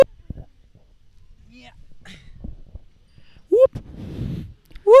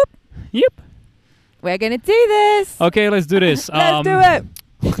We're going to do this. Okay, let's do this. Let's do it.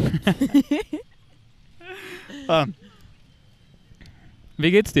 Wie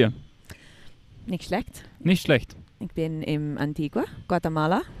geht's dir? Nicht schlecht. Nicht schlecht. Ich bin in Antigua,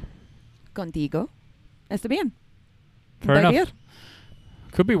 Guatemala, contigo. ¿Está bien? Fair Bei enough. dir?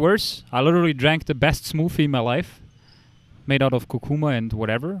 Could be worse. I literally drank the best smoothie in my life. Made out of curcuma and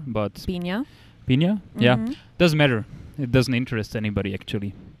whatever, but Piña. piña? Yeah. Mhm. Doesn't matter. It doesn't interest anybody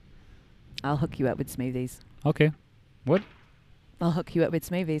actually. I'll hook you up with smoothies. Okay. What? I'll hook you up with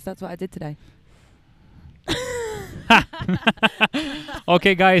smoothies. That's what I did today.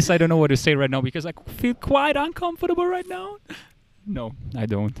 Okay, guys, I don't know what to say right now because I feel quite uncomfortable right now. No, I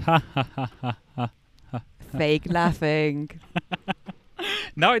don't. Fake laughing.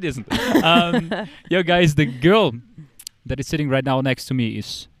 No, it isn't. Yo, guys, the girl that is sitting right now next to me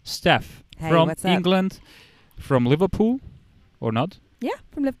is Steph Hey, from what's up? England, from Liverpool, or not? Yeah,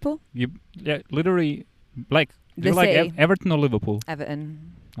 from Liverpool. Yeah, literally, like, do The you like city. Everton or Liverpool?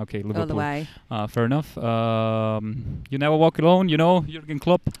 Everton. Okay, Liverpool. All the way. Fair enough. You never walk alone, you know, Jurgen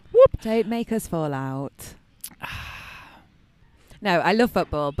Klopp. Don't make us fall out. No, I love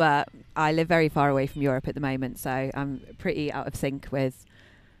football, but I live very far away from Europe at the moment, so I'm pretty out of sync with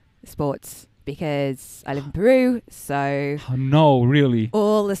sports because I live in Peru, so Oh, no, really.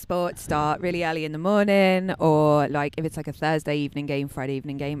 all the sports start really early in the morning, or like if it's like a Thursday evening game, Friday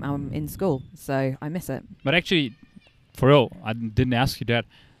evening game, I'm in school, so I miss it. But actually, for real, I didn't ask you that.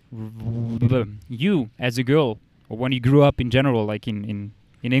 You, as a girl, or when you grew up in general, like in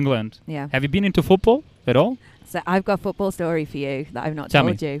England, Yeah. have you been into football at all? So I've got a football story for you that I've not Tell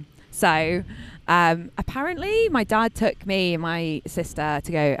told you. So apparently my dad took me and my sister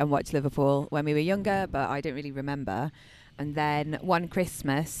to go and watch Liverpool when we were younger, but I don't really remember. And then one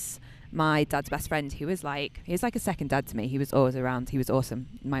Christmas, my dad's best friend, he was like a second dad to me. He was always around. He was awesome.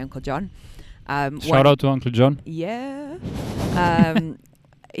 My Uncle John. Shout out to Uncle John. Yeah.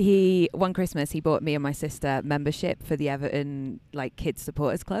 One Christmas he bought me and my sister membership for the Everton like kids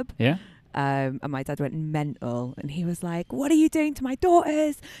supporters club. Yeah? And my dad went mental and he was like, what are you doing to my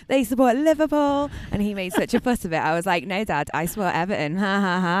daughters? They support Liverpool. And he made such a fuss of it. I was like, no, Dad, I support Everton. Ha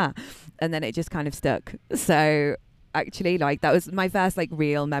ha ha. And then it just kind of stuck. So actually, like, that was my first like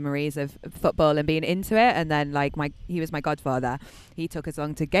real memories of football and being into it. And then like he was my godfather. He took us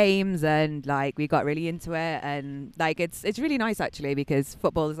along to games and like we got really into it. And like it's really nice actually because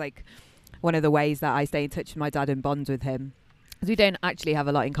football is like one of the ways that I stay in touch with my dad and bond with him. Because we don't actually have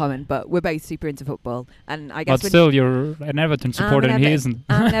a lot in common, but we're both super into football. And I guess But still, you're an Everton supporter and he isn't.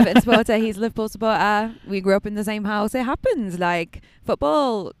 I'm an Everton supporter, he's a Liverpool supporter. We grew up in the same house. It happens. Like,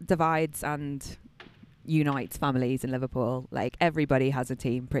 football divides and unites families in Liverpool. Like, everybody has a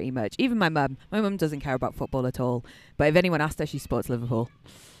team, pretty much. Even my mum. My mum doesn't care about football at all. But if anyone asked her, she supports Liverpool.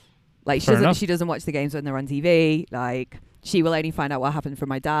 Like, Fair enough. she doesn't watch the games when they're on TV. Like, she will only find out what happened from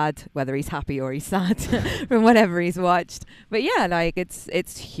my dad, whether he's happy or he's sad from whatever he's watched. But yeah, like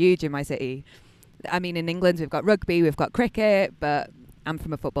it's huge in my city. I mean, in England we've got rugby, we've got cricket, but I'm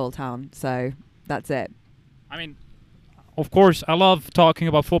from a football town, so that's it. I mean, of course, I love talking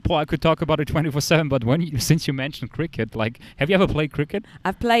about football. I could talk about it 24/7. But since you mentioned cricket, like, have you ever played cricket?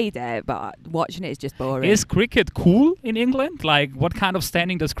 I've played it, but watching it is just boring. Is cricket cool in England? Like, what kind of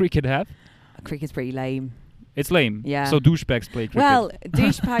standing does cricket have? Cricket's pretty lame. It's lame. Yeah. So douchebags play cricket. Well,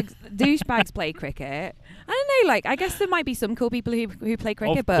 douchebags play cricket. I don't know. Like, I guess there might be some cool people who play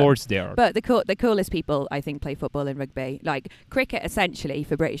cricket, of but course they are. But the coolest people, I think, play football and rugby. Like, cricket, essentially,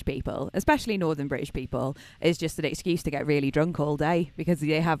 for British people, especially Northern British people, is just an excuse to get really drunk all day because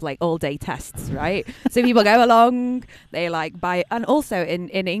they have, like, all-day tests, right? So people go along, they, like, buy... And also, in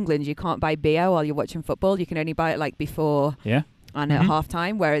England, you can't buy beer while you're watching football. You can only buy it, like, before... Yeah. And at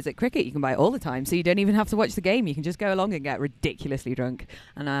half-time, whereas at cricket, you can buy it all the time. So you don't even have to watch the game. You can just go along and get ridiculously drunk.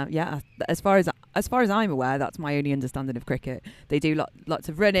 And, yeah, as far as I'm aware, that's my only understanding of cricket. They do lots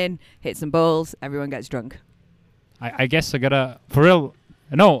of running, hit some balls, everyone gets drunk. I guess I gotta, for real,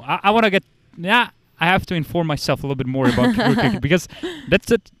 no, I want to get, I have to inform myself a little bit more about cricket because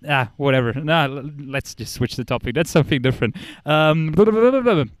that's it, whatever. Let's just switch the topic. That's something different.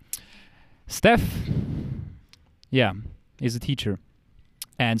 Steph, is a teacher.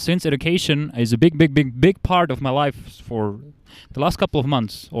 And since education is a big part of my life for the last couple of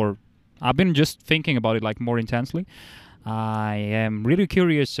months, or I've been just thinking about it like more intensely, I am really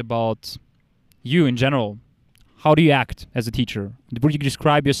curious about you in general. How do you act as a teacher? Would you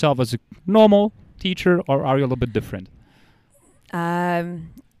describe yourself as a normal teacher, or are you a little bit different? I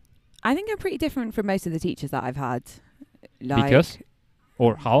think I'm pretty different from most of the teachers that I've had. Like, Because?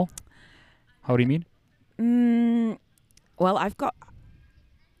 Or how? How do you mean? Well, I've got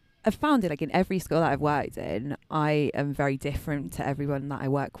I've found it like in every school that I've worked in, I am very different to everyone that I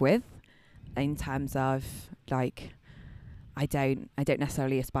work with in terms of like, I don't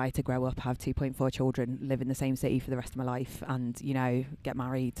necessarily aspire to grow up, have 2.4 children, live in the same city for the rest of my life and, you know, get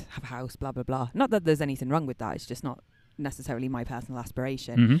married, have a house, blah, blah, blah. Not that there's anything wrong with that. It's just not necessarily my personal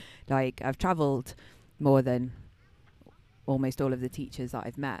aspiration. Mm-hmm. Like, I've travelled more than almost all of the teachers that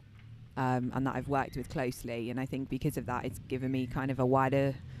I've met and that I've worked with closely. And I think because of that, it's given me kind of a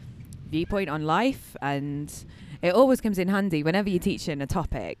wider viewpoint on life, and it always comes in handy whenever you're teaching a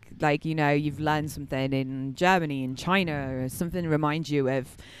topic. Like, you know, you've learned something in Germany, in China, or something reminds you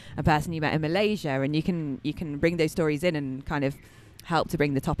of a person you met in Malaysia, and you can bring those stories in and kind of help to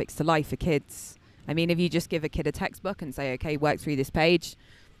bring the topics to life for kids. I mean, if you just give a kid a textbook and say, okay, work through this page,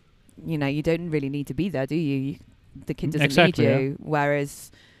 you know, you don't really need to be there, do you? The kid doesn't Exactly, need you. Whereas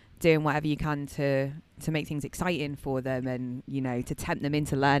doing whatever you can to make things exciting for them, and, you know, to tempt them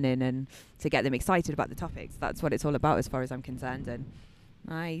into learning and to get them excited about the topics. That's what it's all about as far as I'm concerned. And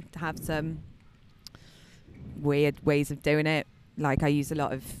I have some weird ways of doing it. Like, I use a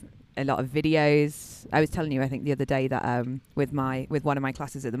lot of videos. I was telling you, I think the other day that with one of my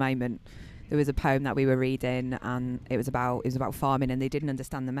classes at the moment, there was a poem that we were reading, and it was about farming, and they didn't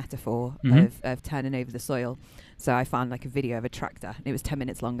understand the metaphor of turning over the soil. So I found like a video of a tractor, and it was 10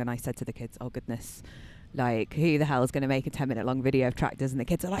 minutes long, and I said to the kids, oh goodness, like, who the hell is going to make a 10-minute long video of tractors? And the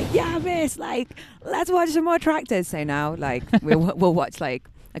kids are like, yeah, miss, like, let's watch some more tractors. So now, like, we'll watch like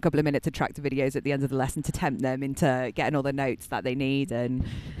a couple of minutes of tractor videos at the end of the lesson to tempt them into getting all the notes that they need. And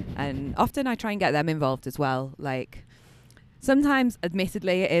often I try and get them involved as well. Like, sometimes,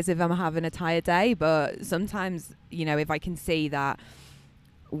 admittedly, it is if I'm having a tired day, but sometimes, you know, if I can see that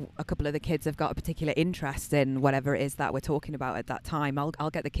a couple of the kids have got a particular interest in whatever it is that we're talking about at that time, I'll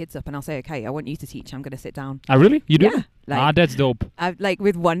get the kids up and I'll say, okay, I want you to teach. I'm going to sit down. Oh, really? You do? Yeah. Like, that's dope. Like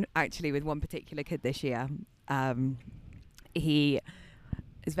with one particular kid this year, he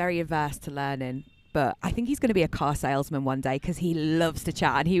is very averse to learning, but I think he's going to be a car salesman one day because he loves to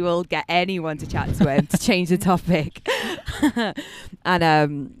chat, and he will get anyone to chat to him to change the topic.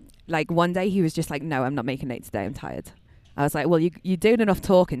 And like one day he was just like, no, I'm not making notes today, I'm tired. I was like, well, you're doing enough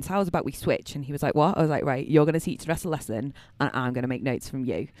talking, so how about we switch? And he was like, what? I was like, right, you're going to teach the rest of the lesson, and I'm going to make notes from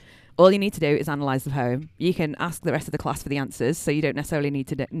you. All you need to do is analyse the poem. You can ask the rest of the class for the answers, so you don't necessarily need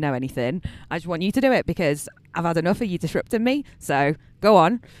to know anything. I just want you to do it because I've had enough of you disrupting me, so go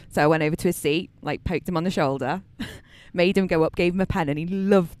on. So I went over to his seat, like poked him on the shoulder, made him go up, gave him a pen, and he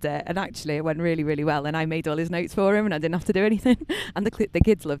loved it. And actually it went really, really well, and I made all his notes for him, and I didn't have to do anything. And the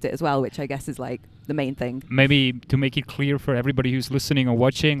kids loved it as well, which I guess is like the main thing. Maybe to make it clear for everybody who's listening or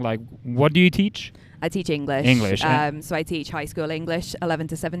watching, like, what do you teach? I teach English. So I teach high school English, 11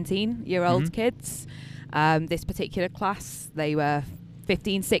 to 17-year-old kids. This particular class, they were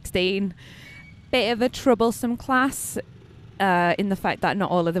 15, 16. Bit of a troublesome class in the fact that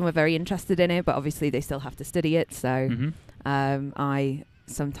not all of them were very interested in it, but obviously they still have to study it. So I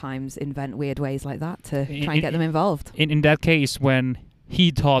sometimes invent weird ways like that to try and get them involved. In that case, when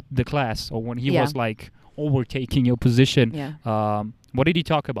he taught the class, or when he was like overtaking your position, what did he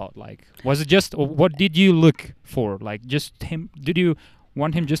talk about? Like, was it just, or what did you look for? Like, just him? Did you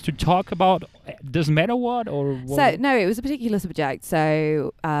want him just to talk about, doesn't matter what, or what? So no, it was a particular subject.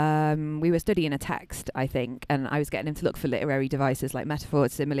 So we were studying a text, I think, and I was getting him to look for literary devices like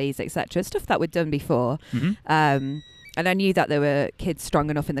metaphors, similes, etc., stuff that we'd done before. And I knew that there were kids strong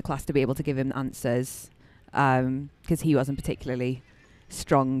enough in the class to be able to give him answers, because he wasn't particularly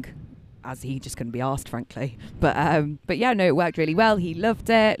strong, as he just couldn't be asked, frankly. But yeah, no, it worked really well. He loved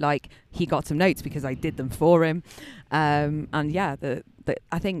it. Like, he got some notes because I did them for him. And yeah,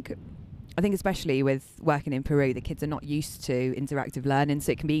 I think especially with working in Peru, the kids are not used to interactive learning,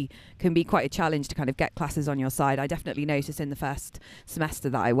 so it can be quite a challenge to kind of get classes on your side. I definitely noticed in the first semester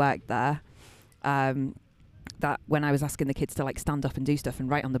that I worked there, that when I was asking the kids to like stand up and do stuff and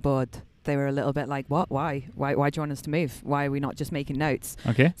write on the board, they were a little bit like, what? Why do you want us to move? Why are we not just making notes?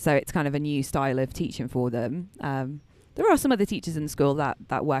 Okay. So it's kind of a new style of teaching for them. There are some other teachers in the school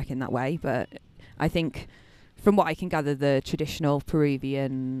that work in that way, but I think from what I can gather, the traditional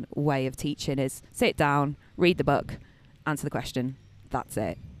Peruvian way of teaching is sit down, read the book, answer the question. That's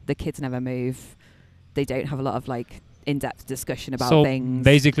it. The kids never move. They don't have a lot of like in-depth discussion about things. So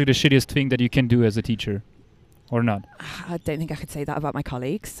basically the shittiest thing that you can do as a teacher. Or not? I don't think I could say that about my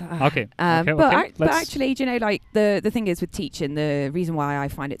colleagues. Okay. But actually, do you know, like the thing is with teaching, the reason why I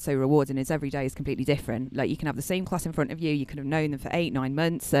find it so rewarding is every day is completely different. Like, you can have the same class in front of you, you could have known them for 8-9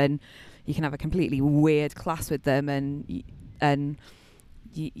 months, and you can have a completely weird class with them, and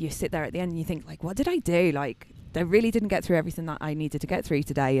you sit there at the end and you think, like, what did I do? Like, I really didn't get through everything that I needed to get through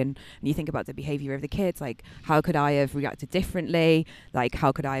today. And you think about the behavior of the kids, like, how could I have reacted differently? Like,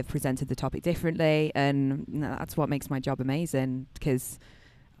 how could I have presented the topic differently? And that's what makes my job amazing, because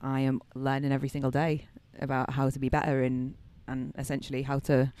I am learning every single day about how to be better and essentially how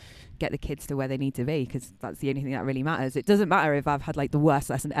to get the kids to where they need to be, because that's the only thing that really matters. It doesn't matter if I've had like the worst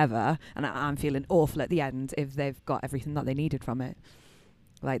lesson ever and I'm feeling awful at the end if they've got everything that they needed from it.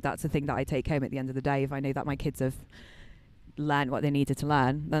 Like, that's the thing that I take home at the end of the day. If I know that my kids have learned what they needed to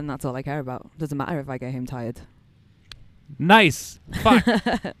learn, then that's all I care about. Doesn't matter if I go home tired. Nice. Fuck.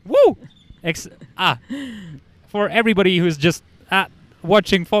 Woo. For everybody who's just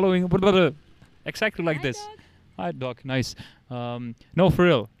watching, following, exactly like this. Hi, Doc. Nice. No, for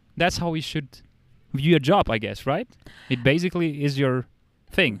real. That's how we should view a job, I guess, right? It basically is your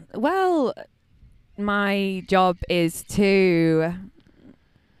thing. Well, my job is to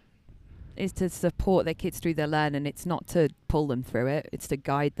support their kids through their learning. It's not to pull them through it. It's to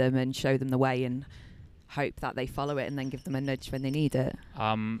guide them and show them the way and hope that they follow it and then give them a nudge when they need it.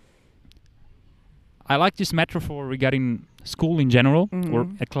 I like this metaphor regarding school in general, or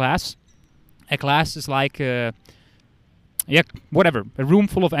a class. A class is like, whatever, a room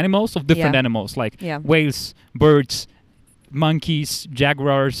full of animals, of different animals, like whales, birds, monkeys,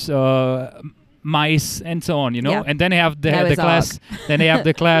 jaguars, mice, and so on, you know. And then they have the class. Then they have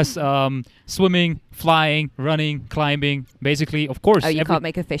the class swimming, flying, running, climbing. Basically, of course. Oh, you can't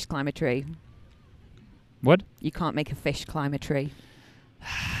make a fish climb a tree. What? You can't make a fish climb a tree.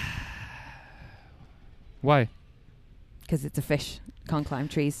 Why? Because it's a fish. Can't climb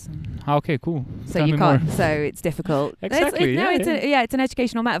trees. Okay, cool. So Tell you me can't. more. So it's difficult. Exactly. It's an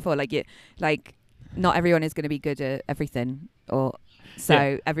educational metaphor. Like not everyone is going to be good at everything,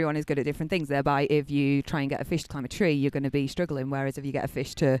 everyone is good at different things. Thereby, if you try and get a fish to climb a tree, you're going to be struggling. Whereas if you get a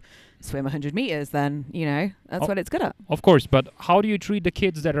fish to swim 100 meters, then that's what it's good at. Of course, but how do you treat the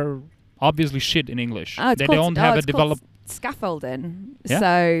kids that are obviously shit in English? They don't have a developed scaffolding.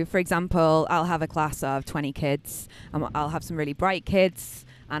 So, for example, I'll have a class of 20 kids. I'll have some really bright kids,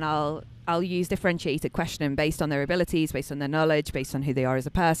 and I'll use differentiated questioning based on their abilities, based on their knowledge, based on who they are as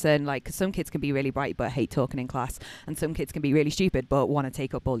a person. Like, some kids can be really bright but hate talking in class, and some kids can be really stupid but want to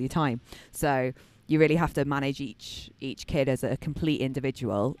take up all your time. So you really have to manage each kid as a complete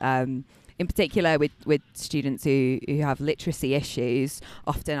individual. In particular, with students who have literacy issues,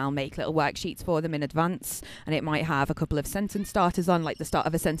 often I'll make little worksheets for them in advance, and it might have a couple of sentence starters on, like the start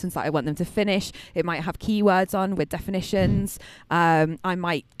of a sentence that I want them to finish. It might have keywords on with definitions. I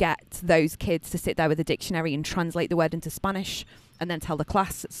might get those kids to sit there with a dictionary and translate the word into Spanish and then tell the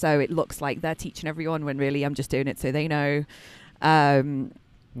class, so it looks like they're teaching everyone when really I'm just doing it so they know.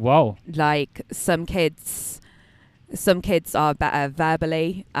 Wow. Like, some kids are better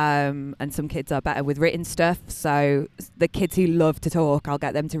verbally, and some kids are better with written stuff. So the kids who love to talk, I'll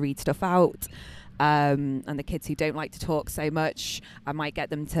get them to read stuff out. And the kids who don't like to talk so much, I might get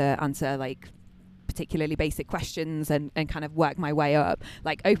them to answer like particularly basic questions and kind of work my way up.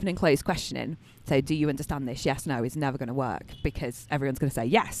 Like open and close questioning. So, do you understand this? Yes, no is never going to work, because everyone's going to say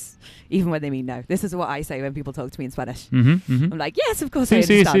yes, even when they mean no. This is what I say when people talk to me in Spanish. I'm like, yes, of course I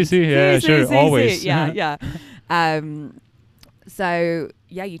understand. Yeah, sure, always. Yeah. So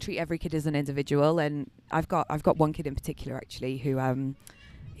yeah, you treat every kid as an individual, and I've got one kid in particular actually who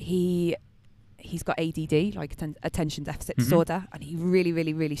he's got ADD, like attention deficit disorder, and he really,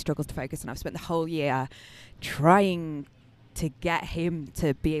 really, really struggles to focus. And I've spent the whole year trying to get him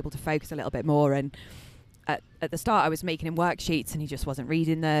to be able to focus a little bit more. And at the start, I was making him worksheets, and he just wasn't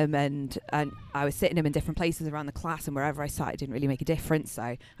reading them. And I was sitting him in different places around the class, and wherever I sat, it didn't really make a difference. So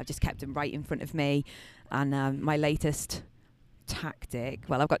I just kept him right in front of me. And my tactic,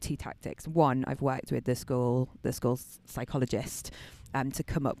 well, I've got two tactics. One, I've worked with the school's psychologist to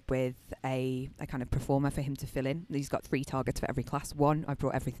come up with a kind of performer for him to fill in. He's got 3 targets for every class. 1, I've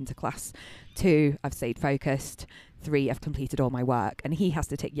brought everything to class. 2, I've stayed focused. 3, I've completed all my work. And he has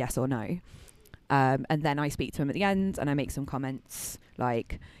to tick yes or no. And then I speak to him at the end, and I make some comments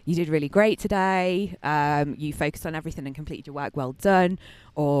like, you did really great today. You focused on everything and completed your work. Well done.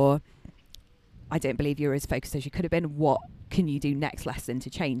 Or, I don't believe you were as focused as you could have been. What can you do next lesson to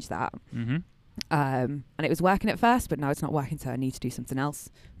change that? And it was working at first, but now it's not working, so I need to do something else.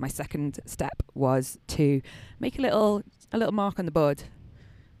 My second step was to make a little mark on the board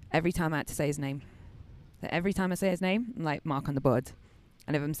every time I had to say his name. So every time I say his name, I'm like, mark on the board.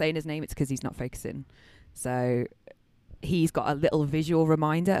 And if I'm saying his name, it's because he's not focusing. So he's got a little visual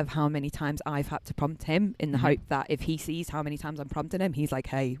reminder of how many times I've had to prompt him, in the hope that if he sees how many times I'm prompting him, he's like,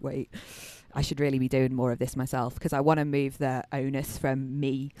 hey, wait, I should really be doing more of this myself, because I want to move the onus from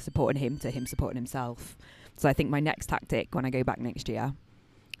me supporting him to him supporting himself. So I think my next tactic when I go back next year,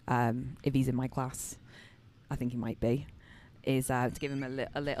 if he's in my class, I think he might be, is to give him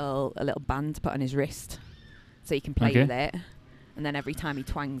a little band to put on his wrist so he can play with it. And then every time he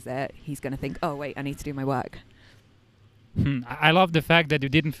twangs it, he's going to think, oh, wait, I need to do my work. I love the fact that you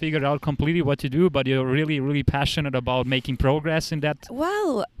didn't figure out completely what to do, but you're really, really passionate about making progress in that.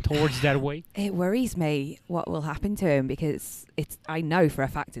 Well, towards that way. It worries me what will happen to him, because I know for a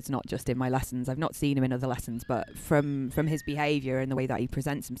fact it's not just in my lessons. I've not seen him in other lessons, but from his behaviour and the way that he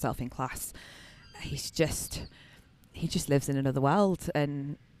presents himself in class, he just lives in another world.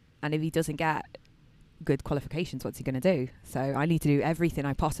 And if he doesn't get good qualifications, what's he going to do? So I need to do everything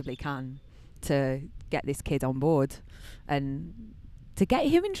I possibly can to get this kid on board and to get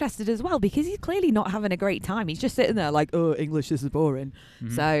him interested as well, because he's clearly not having a great time. He's just sitting there like, oh, English, this is boring.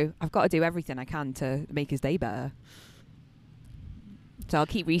 So I've got to do everything I can to make his day better. So I'll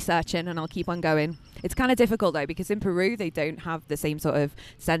keep researching and I'll keep on going. It's kind of difficult though, because in Peru they don't have the same sort of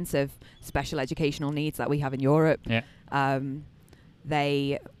sense of special educational needs that we have in Europe.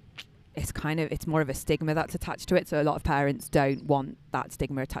 It's more of a stigma that's attached to it. So a lot of parents don't want that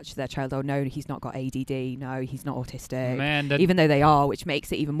stigma attached to their child. Oh no, he's not got ADD. No, he's not autistic. Even though they are, which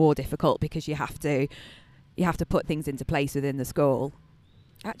makes it even more difficult, because you have to put things into place within the school.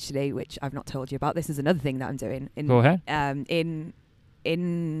 Actually, which I've not told you about, this is another thing that I'm doing. Go ahead.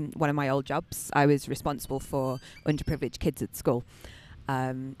 In one of my old jobs, I was responsible for underprivileged kids at school.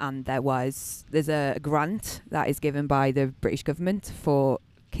 And there's a grant that is given by the British government for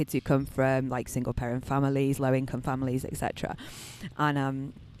kids who come from like single parent families, low income families, etc.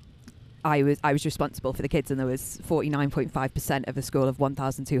 And I was responsible for the kids, and there was 49.5% of a school of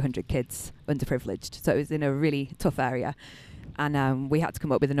 1,200 kids underprivileged. So it was in a really tough area. And we had to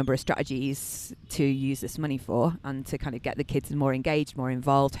come up with a number of strategies to use this money for, and to kind of get the kids more engaged, more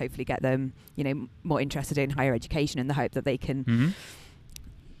involved, hopefully get them, more interested in higher education, in the hope that they can,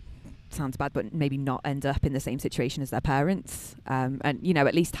 sounds bad, but maybe not end up in the same situation as their parents, and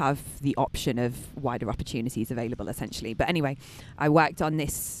at least have the option of wider opportunities available, essentially. But anyway, I worked on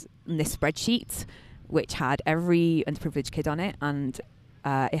this spreadsheet which had every underprivileged kid on it, and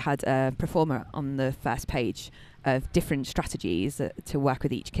it had a performer on the first page of different strategies to work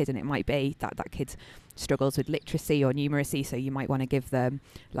with each kid. And it might be that kid struggles with literacy or numeracy, so you might want to give them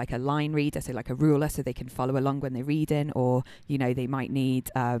like a line reader, so like a ruler, so they can follow along when they're reading, or they might need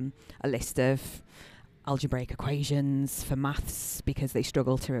a list of algebraic equations for maths because they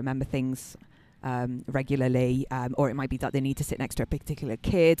struggle to remember things regularly, or it might be that they need to sit next to a particular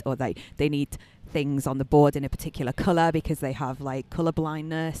kid, or they need things on the board in a particular colour because they have like colour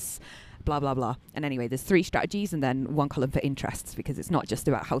blindness, blah blah blah. And anyway, there's 3 strategies and then 1 column for interests, because it's not just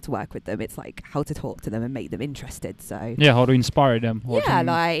about how to work with them, it's like how to talk to them and make them interested. So how to inspire them. Did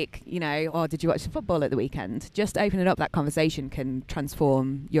you watch the football at the weekend? Just opening up that conversation can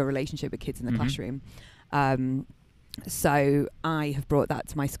transform your relationship with kids in the classroom. So I have brought that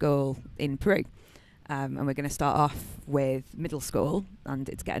to my school in Peru. And we're going to start off with middle school, and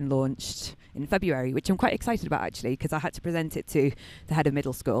it's getting launched in February, which I'm quite excited about, actually, because I had to present it to the head of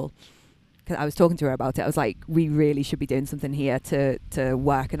middle school. Because I was talking to her about it. I was like, we really should be doing something here to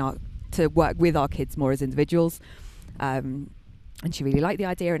work with our kids more as individuals. And she really liked the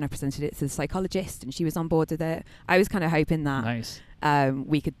idea, and I presented it to the psychologist, and she was on board with it. I was kind of hoping that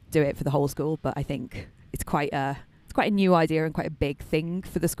we could do it for the whole school, but I think it's quite a new idea and quite a big thing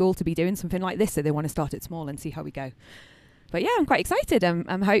for the school to be doing something like this, so they want to start it small and see how we go. But yeah, I'm quite excited.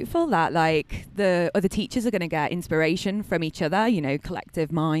 I'm hopeful that like the other teachers are going to get inspiration from each other,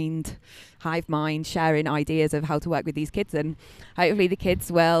 collective mind, hive mind, sharing ideas of how to work with these kids, and hopefully the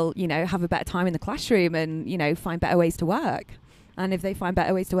kids will, have a better time in the classroom and, find better ways to work. And if they find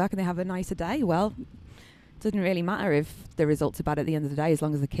better ways to work and they have a nicer day, well, it doesn't really matter if the results are bad at the end of the day, as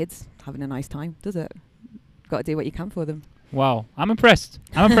long as the kid's having a nice time, does it? Got to do what you can for them. Wow, I'm impressed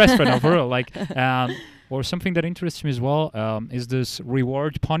right now, for real. Like, or something that interests me as well is this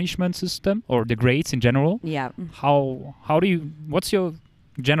reward punishment system, or the grades in general. Yeah. What's your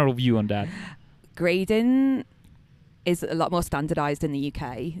general view on that? Grading is a lot more standardized in the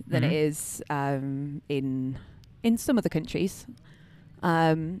UK than it is in some other countries.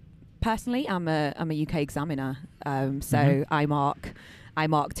 Personally, I'm a UK examiner, so I mark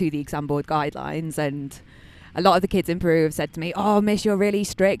to the exam board guidelines, and a lot of the kids in Peru have said to me, "Oh, miss, you're really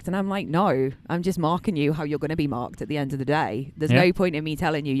strict." And I'm like, "No, I'm just marking you how you're going to be marked at the end of the day. There's no point in me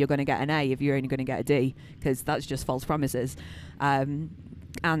telling you you're going to get an A if you're only going to get a D, because that's just false promises." But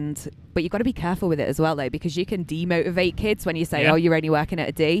you've got to be careful with it as well, though, because you can demotivate kids when you say, "Oh, you're only working at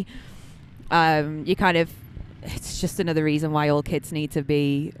a D." you kind of, it's just another reason why all kids need to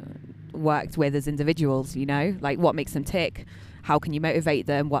be worked with as individuals, you know, like what makes them tick, how can you motivate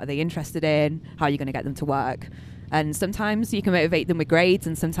them, what are they interested in, how are you going to get them to work. And sometimes you can motivate them with grades,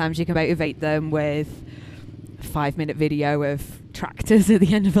 and sometimes you can motivate them with a 5-minute video of tractors at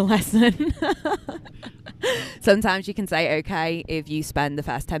the end of a lesson. Sometimes you can say, okay, if you spend the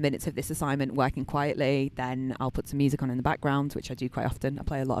first 10 minutes of this assignment working quietly, then I'll put some music on in the background, which I do quite often. I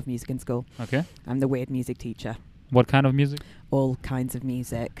play a lot of music in school. Okay. I'm the weird music teacher. What kind of music? All kinds of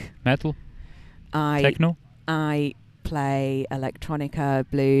music. Metal? I Techno? I play electronica,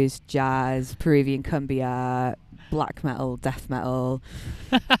 blues, jazz, Peruvian cumbia, black metal, death metal.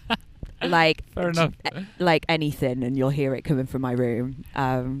 Like Fair enough. Like anything, and you'll hear it coming from my room.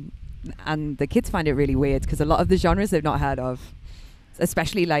 And the kids find it really weird because a lot of the genres they've not heard of,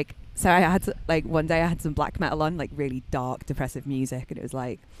 especially like, so I had like one day I had some black metal on, like really dark, depressive music, and it was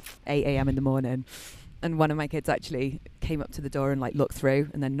like 8 a.m. in the morning. And one of my kids actually came up to the door and like looked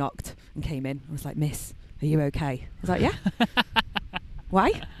through and then knocked and came in. I was like, "Miss, are you okay?" I was like, "Yeah." "Why?"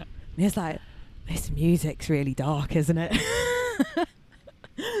 And he was like, "This music's really dark, isn't it?"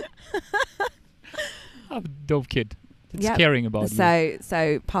 I'm a dope kid. It's Yep. caring about you.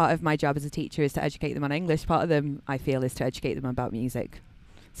 So part of my job as a teacher is to educate them on English. Part of them, I feel, is to educate them about music,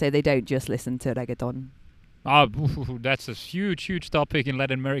 so they don't just listen to reggaeton. That's a huge topic in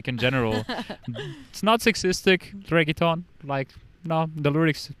Latin America in general. It's not sexistic, reggaeton. Like, no, the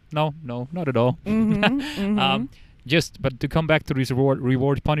lyrics, no, not at all. But to come back to this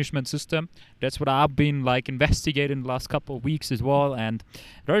reward punishment system, that's what I've been like investigating the last couple of weeks as well. And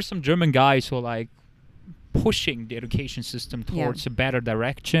there are some German guys who are like pushing the education system towards a better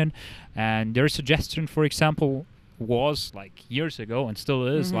direction. And their suggestion, for example, was like years ago and still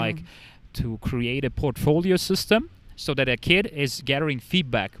is like to create a portfolio system so that a kid is gathering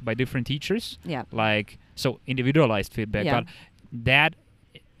feedback by different teachers. Yeah. Like, so individualized feedback. Yeah. But that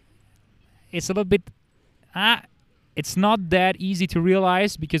it's a little bit it's not that easy to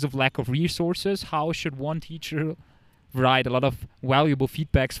realize because of lack of resources. How should one teacher write a lot of valuable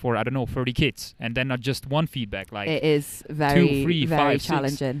feedbacks for, I don't know, 30 kids, and then not just one feedback? Like, it is very, 2, 3, very 5, 6.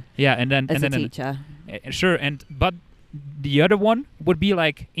 challenging. Yeah, and then as and a then teacher. Sure, but the other one would be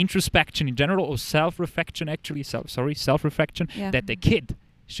like introspection in general, or self-reflection. Actually, self-reflection. Yeah. That the kid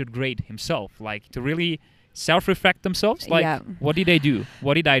should grade himself, like to really self-reflect themselves. Like, what did I do?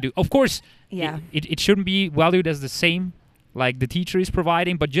 What did I do? Of course. Yeah. It shouldn't be valued as the same like the teacher is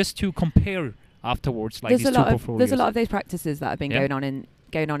providing, but just to compare afterwards, like There's these a two lot of portfolios. those practices that have been going on in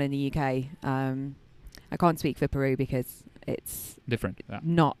the UK. I can't speak for Peru because it's different. Yeah.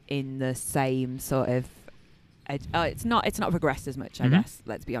 not in the same sort of. It's not progressed as much, I guess.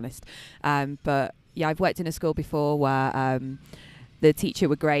 Let's be honest. But yeah, I've worked in a school before where the teacher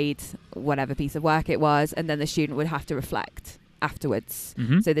would grade whatever piece of work it was, and then the student would have to reflect afterwards.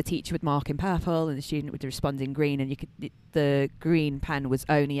 So the teacher would mark in purple and the student would respond in green, and the green pen was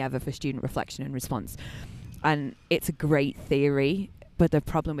only ever for student reflection and response. And it's a great theory, but the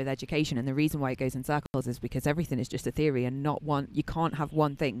problem with education and the reason why it goes in circles is because everything is just a theory and not one. You can't have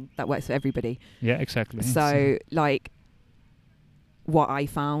one thing that works for everybody. Yeah, exactly. So like what I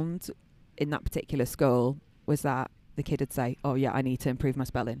found in that particular school was that the kid would say, "Oh yeah, I need to improve my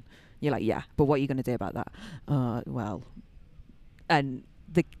spelling." You're like, "Yeah, but what are you going to do about that?" Well, and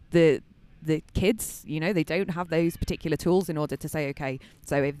the kids, you know, they don't have those particular tools in order to say, okay,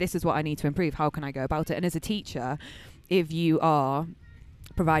 so if this is what I need to improve, how can I go about it? And as a teacher, if you are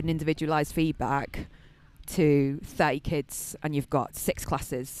providing individualized feedback to 30 kids and you've got 6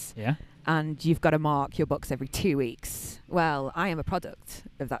 classes, and you've got to mark your books every 2 weeks, well, I am a product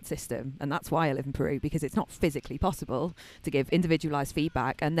of that system, and that's why I live in Peru, because it's not physically possible to give individualized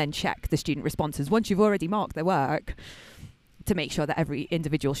feedback and then check the student responses once you've already marked their work, to make sure that every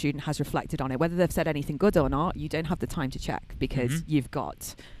individual student has reflected on it. Whether they've said anything good or not, you don't have the time to check, because you've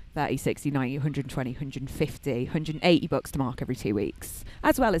got 30, 60, 90, 120, 150, 180 books to mark every 2 weeks,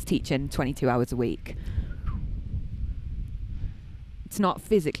 as well as teaching 22 hours a week. It's not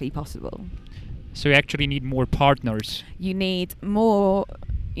physically possible. So you actually need more partners. You need more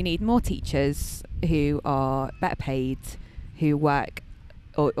teachers who are better paid, who work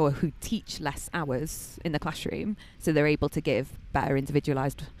or who teach less hours in the classroom, so they're able to give better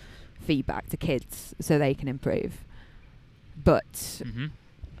individualized feedback to kids so they can improve. But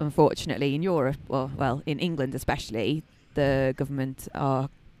unfortunately in Europe, well, in England especially, the government are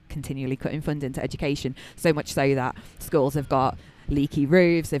continually cutting funding to education, so much so that schools have got leaky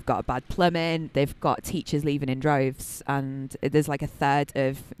roofs, they've got bad plumbing, they've got teachers leaving in droves, and there's like a third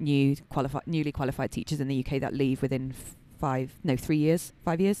of newly qualified teachers in the UK that leave within 5 years,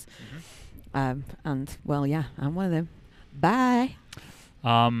 And well, yeah, I'm one of them. Bye.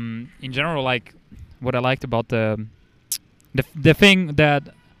 In general, like what I liked about the thing that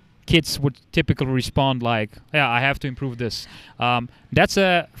kids would typically respond like, yeah, I have to improve this. That's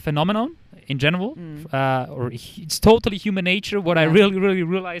a phenomenon in general, or it's totally human nature. What I Yeah. really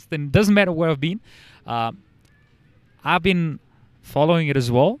realized, and it doesn't matter where I've been, I've been following it as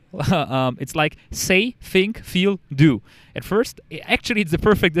well. It's like say, think, feel, do. At first, actually, it's the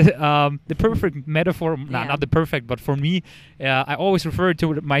perfect metaphor. Yeah. Not the perfect, but for me, I always refer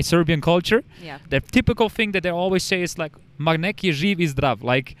to my Serbian culture. Yeah. The typical thing that they always say is like "Mag nek je živ I zdrav."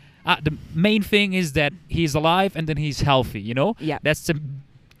 Like the main thing is that he's alive and then he's healthy. You know, Yeah. that's the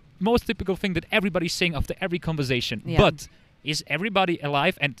most typical thing that everybody's saying after every conversation. Yeah. But is everybody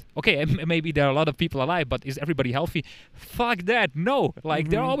alive? And okay, maybe there are a lot of people alive, but is everybody healthy? Fuck that, no. Like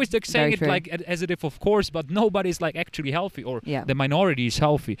they're Mhm. always like Very saying it true. like as if of course, but nobody's like actually healthy, or Yeah. the minority is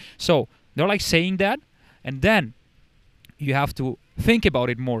healthy. So they're like saying that, and then you have to think about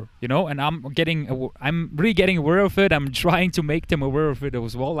it more, you know. And I'm really getting aware of it. I'm trying to make them aware of it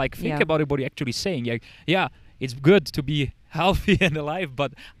as well. Like think Yeah. about it, what you're actually saying. Yeah, it's good to be healthy and alive,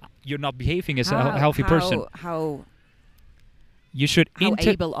 but you're not behaving as a healthy person. How You should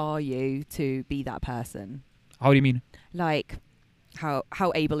able are you to be that person? How do you mean? Like,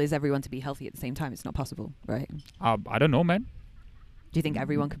 how able is everyone to be healthy at the same time? It's not possible, right? I don't know, man. Do you think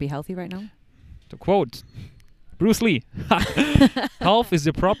everyone could be healthy right now? To quote Bruce Lee, health is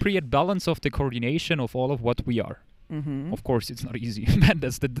the appropriate balance of the coordination of all of what we are. Mm-hmm. Of course, it's not easy, man.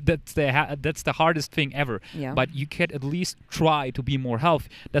 That's the hardest thing ever. Yeah. But you can at least try to be more healthy.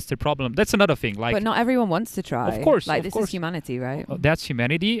 That's the problem. That's another thing. Like, but not everyone wants to try. Of course, Like, of this course. is humanity, right? that's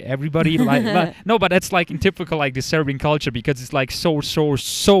humanity. Everybody no, but that's like in typical like the Serbian culture, because it's like so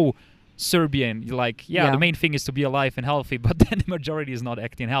Serbian. You're like, Yeah. the main thing is to be alive and healthy, but then the majority is not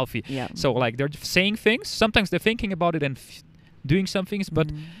acting healthy. Yeah. So like they're saying things. Sometimes they're thinking about it and doing some things, but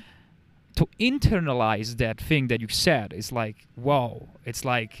Mhm. to internalize that thing that you said is like, wow. It's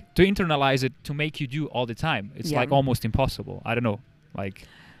like to internalize it to make you do all the time. It's Yeah. like almost impossible. I don't know. Like,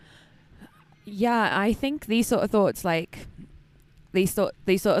 Yeah, I think these sort of thoughts, like these sort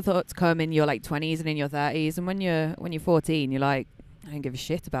of thoughts come in your like 20s and in your 30s, and when you're 14, you're like, I don't give a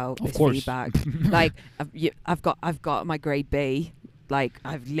shit about Of this course. feedback. Like, I've got my grade B. Like,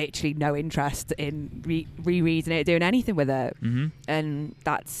 I've literally no interest in rereading it, doing anything with it. mm-hmm. And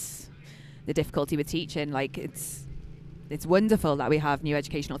that's the difficulty with teaching. Like, it's wonderful that we have new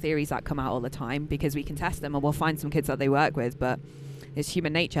educational theories that come out all the time, because we can test them and we'll find some kids that they work with, but it's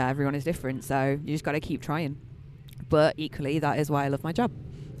human nature. Everyone is different, so you just got to keep trying. But equally, that is why I love my job,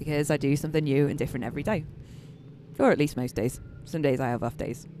 because I do something new and different every day, or at least most days. Some days I have off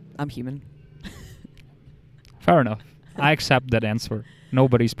days. I'm human. Fair enough. I accept that answer.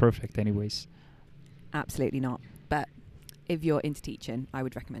 Nobody's perfect anyways. Absolutely not. But if you're into teaching, I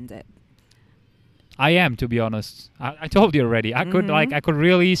would recommend it. I am, to be honest. I told you already. I could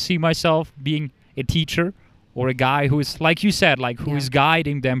really see myself being a teacher or a guy who is, like you said, like who Yeah. is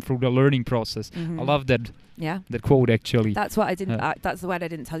guiding them through the learning process. Mhm. I love that Yeah. quote actually. That's what I didn't. Yeah. That's the word I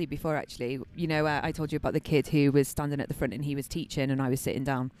didn't tell you before. Actually, you know, I told you about the kid who was standing at the front and he was teaching, and I was sitting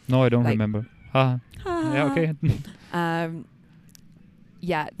down. No, I don't like- remember. Yeah, okay.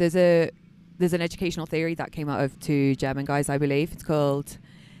 Yeah, there's an educational theory that came out of two German guys, I believe. It's called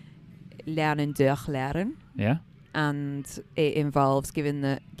Lernen durch Lehren, Yeah. and it involves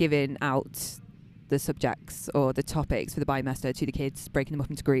giving out the subjects or the topics for the bimester to the kids, breaking them up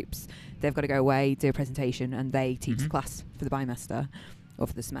into groups. They've got to go away, do a presentation, and they teach the Mhm. class for the bimester or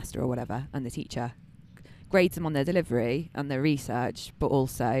for the semester or whatever, and the teacher grades them on their delivery and their research, but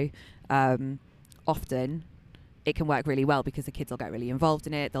also often it can work really well because the kids will get really involved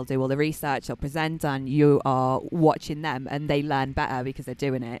in it. They'll do all the research, they'll present, and you are watching them, and they learn better because they're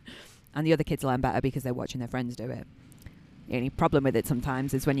doing it, and the other kids learn better because they're watching their friends do it. The only problem with it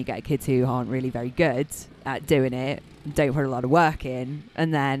sometimes is when you get kids who aren't really very good at doing it, don't put a lot of work in,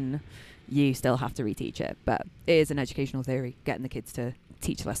 and then you still have to reteach it. But it is an educational theory, getting the kids to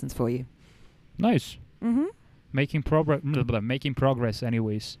teach lessons for you. Nice. Mm-hmm. Making progress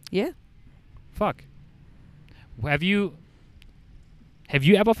anyways. Yeah. Fuck. Have you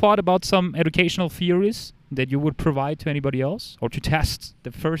ever thought about some educational theories that you would provide to anybody else, or to test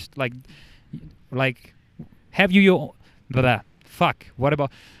the first like have you your fuck, what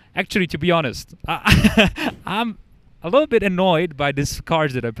about actually, to be honest, I'm a little bit annoyed by these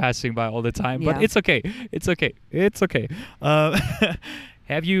cars that are passing by all the time, but Yeah. it's okay.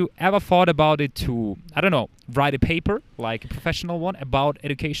 Have you ever thought about it to, I don't know, write a paper, like a professional one, about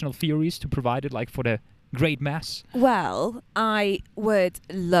educational theories to provide it like for the great mass? Well, I would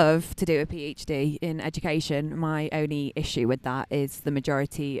love to do a PhD in education. My only issue with that is the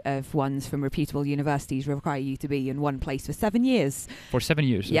majority of ones from reputable universities require you to be in one place for 7 years. For 7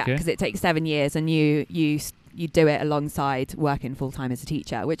 years, Yeah, okay. because it takes 7 years, and you do it alongside working full time as a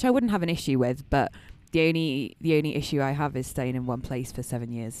teacher, which I wouldn't have an issue with. But the only issue I have is staying in one place for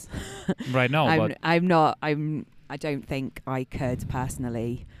 7 years. Right now, but I don't think I could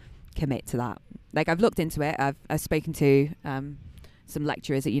personally commit to that. Like, I've looked into it. I've spoken to some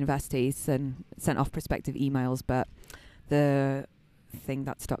lecturers at universities and sent off prospective emails, but the thing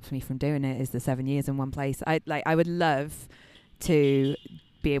that stops me from doing it is the 7 years in one place. I would love to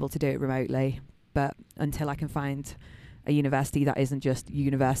be able to do it remotely, but until I can find a university that isn't just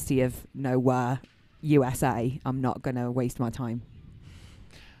University of Nowhere, USA, I'm not going to waste my time.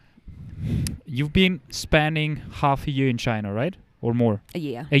 you've been spending half a year in China, right? Or more? A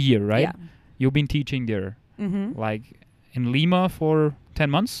year. A year, right? Yeah. You've been teaching there, Mm-hmm. like in Lima for 10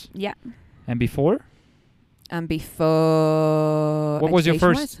 months? Yeah. And before? And before... What was your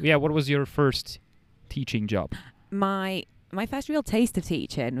education-wise? first? Yeah, what was your first teaching job? My first real taste of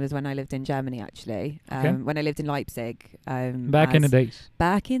teaching was when I lived in Germany, actually. Okay. When I lived in Leipzig. Back in the days.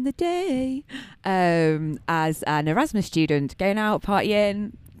 Back in the day. As an Erasmus student, going out,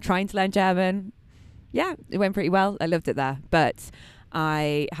 partying, trying to learn German. Yeah, it went pretty well. I loved it there. But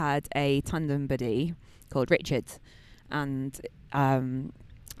I had a tandem buddy called Richard. And I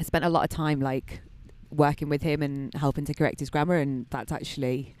spent a lot of time, like, working with him and helping to correct his grammar. And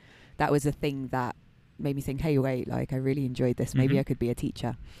that was a thing that made me think, hey, wait, like, I really enjoyed this. Maybe I could be a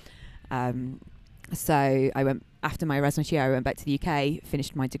teacher. So I went, after my Erasmus year, I went back to the UK,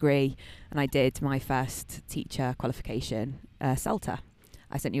 finished my degree, and I did my first teacher qualification, CELTA.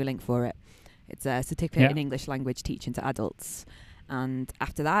 I sent you a link for it. It's a certificate in English language teaching to adults. And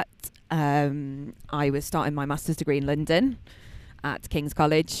after that, I was starting my master's degree in London at King's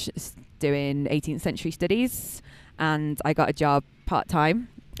College, doing 18th century studies. And I got a job part-time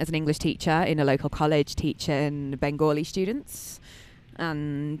as an English teacher in a local college teaching Bengali students.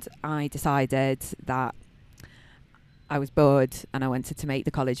 And I decided that I was bored and I wanted to make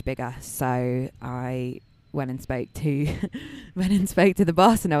the college bigger. So I went and spoke to the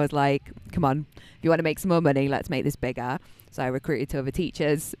boss, and I was like, come on, if you want to make some more money, let's make this bigger. So I recruited 2 other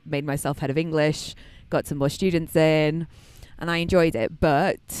teachers, made myself head of English, got some more students in, and I enjoyed it,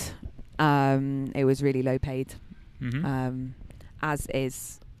 but it was really low paid, as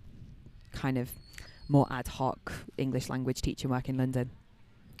is kind of more ad hoc English language teaching work in London.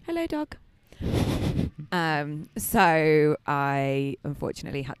 Hello, dog. So I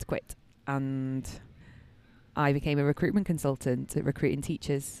unfortunately had to quit, and I became a recruitment consultant, recruiting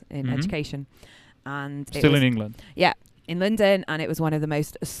teachers in education. And Still in England? Yeah, in London, and it was one of the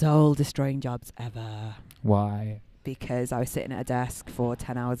most soul-destroying jobs ever. Why? Because I was sitting at a desk for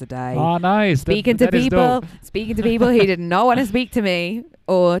 10 hours a day. Oh, nice. Speaking to people who did not want to speak to me,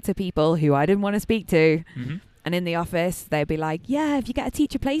 or to people who I didn't want to speak to. And in the office, they'd be like, yeah, if you get a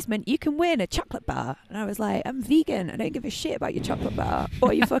teacher placement, you can win a chocolate bar. And I was like, I'm vegan. I don't give a shit about your chocolate bar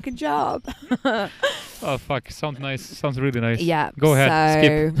or your fucking job. Oh, fuck. Sounds nice. Sounds really nice. Yeah. Go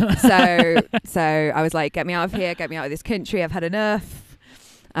ahead. Skip. So I was like, get me out of here. Get me out of this country. I've had enough.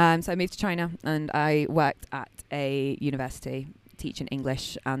 So I moved to China, and I worked at a university teaching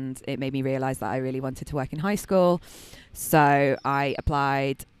English, and it made me realize that I really wanted to work in high school. So I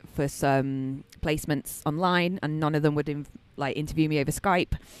applied for some placements online, and none of them would interview me over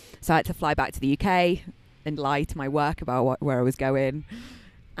Skype. So I had to fly back to the UK and lie to my work about where I was going,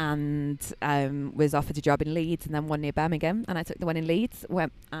 and was offered a job in Leeds and then one near Birmingham, and I took the one in Leeds.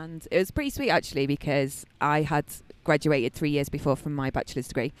 And it was pretty sweet, actually, because I had graduated 3 years before from my bachelor's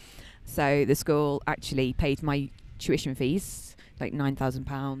degree. So the school actually paid my tuition fees, like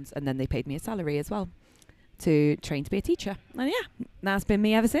 £9,000, and then they paid me a salary as well to train to be a teacher. And yeah, that's been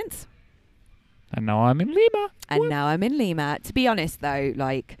me ever since. And now I'm in Lima. And now I'm in Lima. To be honest, though,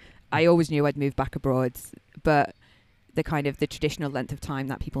 like, I always knew I'd move back abroad, but the traditional length of time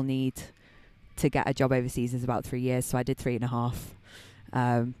that people need to get a job overseas is about 3 years. So I did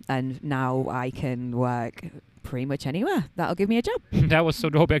 3.5. And now I can work pretty much anywhere. That'll give me a job. That was so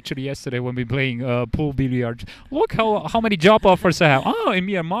dope, actually, yesterday when we playing pool billiards. Look how many job offers I have. Oh, in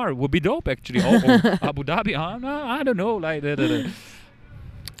Myanmar would be dope, actually. Oh, Abu Dhabi. No, I don't know. Like,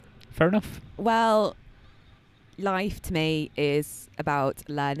 Fair enough. Well, life to me is about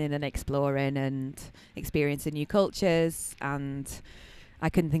learning and exploring and experiencing new cultures, and I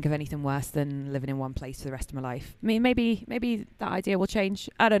couldn't think of anything worse than living in one place for the rest of my life. I mean, maybe that idea will change.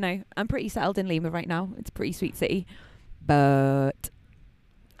 I don't know. I'm pretty settled in Lima right now. It's a pretty sweet city, but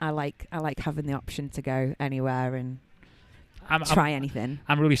I like having the option to go anywhere and I'm try anything.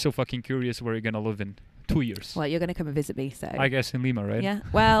 I'm really so fucking curious where you're gonna live in 2 years. Well, you're going to come and visit me, so I guess in Lima, right? yeah.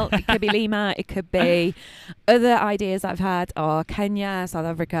 Well, it could be Lima. It could be other ideas I've had are Kenya, South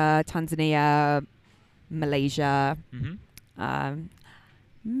Africa, Tanzania, Malaysia, Mm-hmm.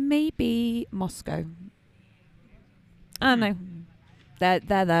 maybe Moscow. I don't know. They're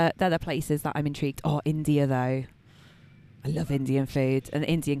the places that I'm intrigued. Oh, India though. I love Indian food and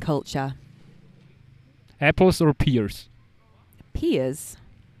Indian culture. Apples or pears? Pears.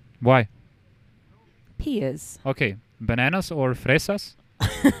 Why? Pears. Okay. Bananas or fresas?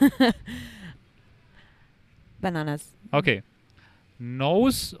 Bananas. Okay.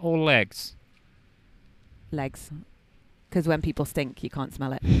 Nose or legs? Legs. Because when people stink, you can't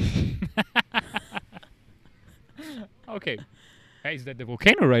smell it. Okay. Hey, is that the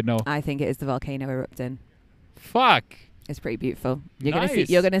volcano right now? I think it is the volcano erupting. Fuck. It's pretty beautiful. You're Nice.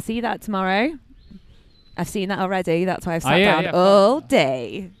 gonna see that tomorrow. I've seen that already. That's why I've sat yeah, down yeah. all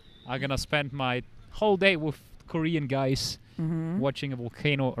day. I'm gonna spend my whole day with Korean guys watching a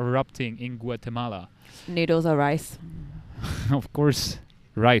volcano erupting in Guatemala. Noodles or rice? Of course,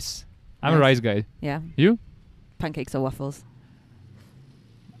 rice. I'm a Yes. rice guy. Yeah. You? Pancakes or waffles?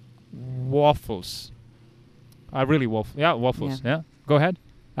 Waffles. I really waffle. Yeah, waffles. Yeah. Go ahead.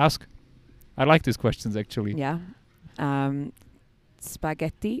 Ask. I like these questions actually. Yeah.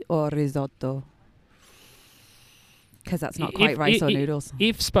 Spaghetti or risotto? Because that's not quite rice or noodles.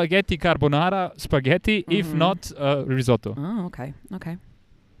 If spaghetti carbonara, spaghetti. If not, risotto. Oh, okay. Okay.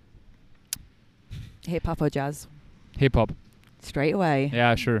 Hip hop or jazz? Hip hop. Straight away.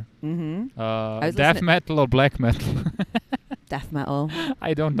 Yeah, sure. was Death listening- metal or black metal? Death metal.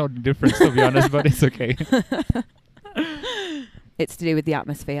 I don't know the difference to be honest, but it's okay. It's to do with the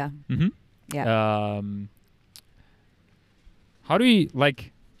atmosphere. Mm-hmm. Yeah. How do we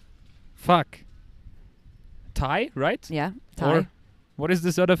fuck? Tie, right? Yeah. Tie. Or what is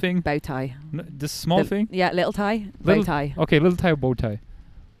this other thing? Bow tie. This small thing? Yeah, little tie. Little- Bow tie. Okay, little tie or bow tie?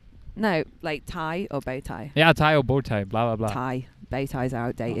 No, like tie or bow tie. Yeah, tie or bow tie, blah, blah, blah. Tie. Bow ties are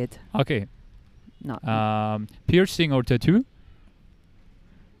outdated. Okay. Not. Piercing or tattoo?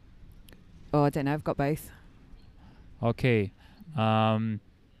 Oh, I don't know. I've got both. Okay.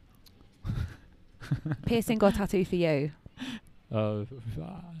 Piercing or tattoo for you?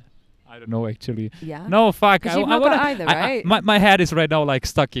 I don't know actually. Yeah. No, fuck. 'Cause you've not got either, right? My head is right now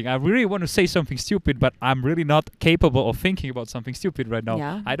stucking. I really want to say something stupid, but I'm really not capable of thinking about something stupid right now.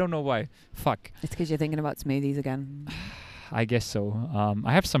 Yeah. I don't know why. Fuck. It's because you're thinking about smoothies again. I guess so.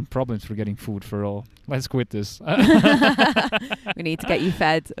 I have some problems for getting food for all. Let's quit this. We need to get you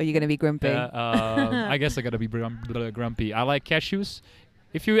fed or you're going to be grumpy. I guess I gotta be grumpy. I like cashews.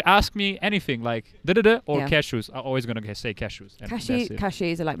 If you ask me anything like da-da-da or Yeah. cashews, I'm always gonna say cashews. And that's it.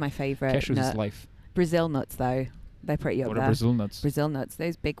 Cashews are like my favourite Cashews nut. is life. Brazil nuts, though. They're pretty up What there. are Brazil nuts? Brazil nuts.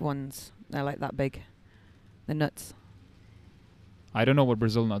 Those big ones. They're like that big. The nuts. I don't know what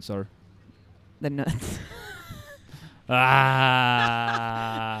Brazil nuts are. The nuts.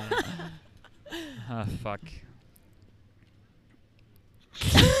 Ah. Fuck.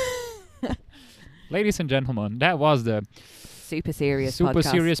 Ladies and gentlemen, that was the Super serious super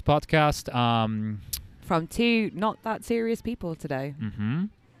podcast. serious podcast. From two not that serious people today.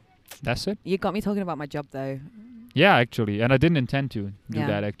 That's it. You got me talking about my job, though. Yeah, actually, and I didn't intend to do Yeah.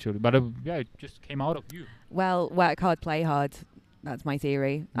 that actually, but yeah, it just came out of you. Well, work hard, play hard. That's my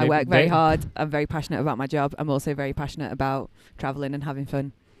theory. I They- work very they- hard. I'm very passionate about my job. I'm also very passionate about traveling and having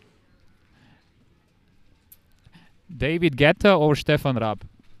fun. David Guetta or Stefan Raab?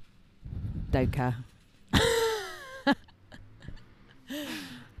 Don't care.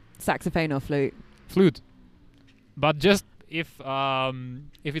 Saxophone or flute? Flute. But just if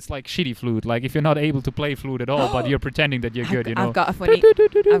it's like shitty flute, like if you're not able to play flute at all, but you're pretending that you're good, you know. I've got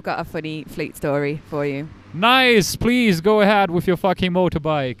a funny flute story for you. Nice, please go ahead with your fucking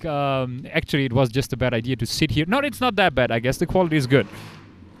motorbike. Actually, it was just a bad idea to sit here. No, it's not that bad. I guess the quality is good.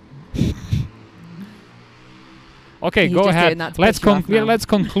 Okay, He's go just ahead. doing that to Let's piss you off now. let's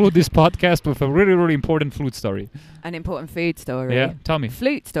conclude this podcast with a really, really important flute story. An important food story. Yeah, tell me.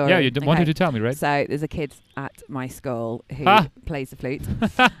 Flute story. Yeah, you wanted Okay. to tell me, right? So there's a kid at my school who Ah. plays the flute,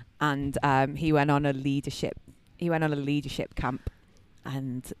 and he went on a leadership. He went on a leadership camp,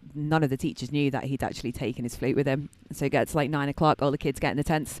 and none of the teachers knew that he'd actually taken his flute with him. So it gets like 9 o'clock. All the kids get in the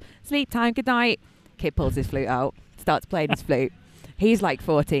tents. Sleep time. Good night. Kid pulls his flute out, starts playing his flute. He's like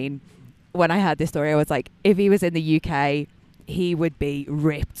 14. When I heard this story, I was like, if he was in the UK, he would be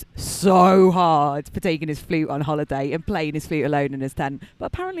ripped so hard for taking his flute on holiday and playing his flute alone in his tent. But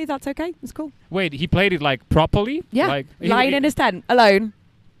apparently that's okay. It's cool. Wait, he played it like properly? Yeah, Like lying in his tent alone.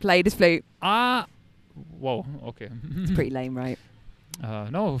 Played his flute. Whoa, okay. It's pretty lame, right?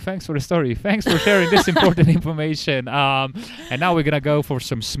 No, thanks for the story. Thanks for sharing this important information. And now we're gonna go for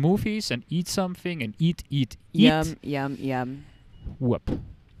some smoothies and eat something and eat. Yum, yum, yum. Whoop.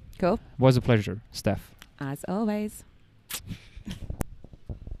 Cool. Was a pleasure, Steph. As always.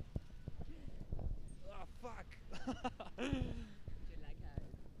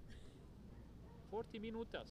 40 minutos.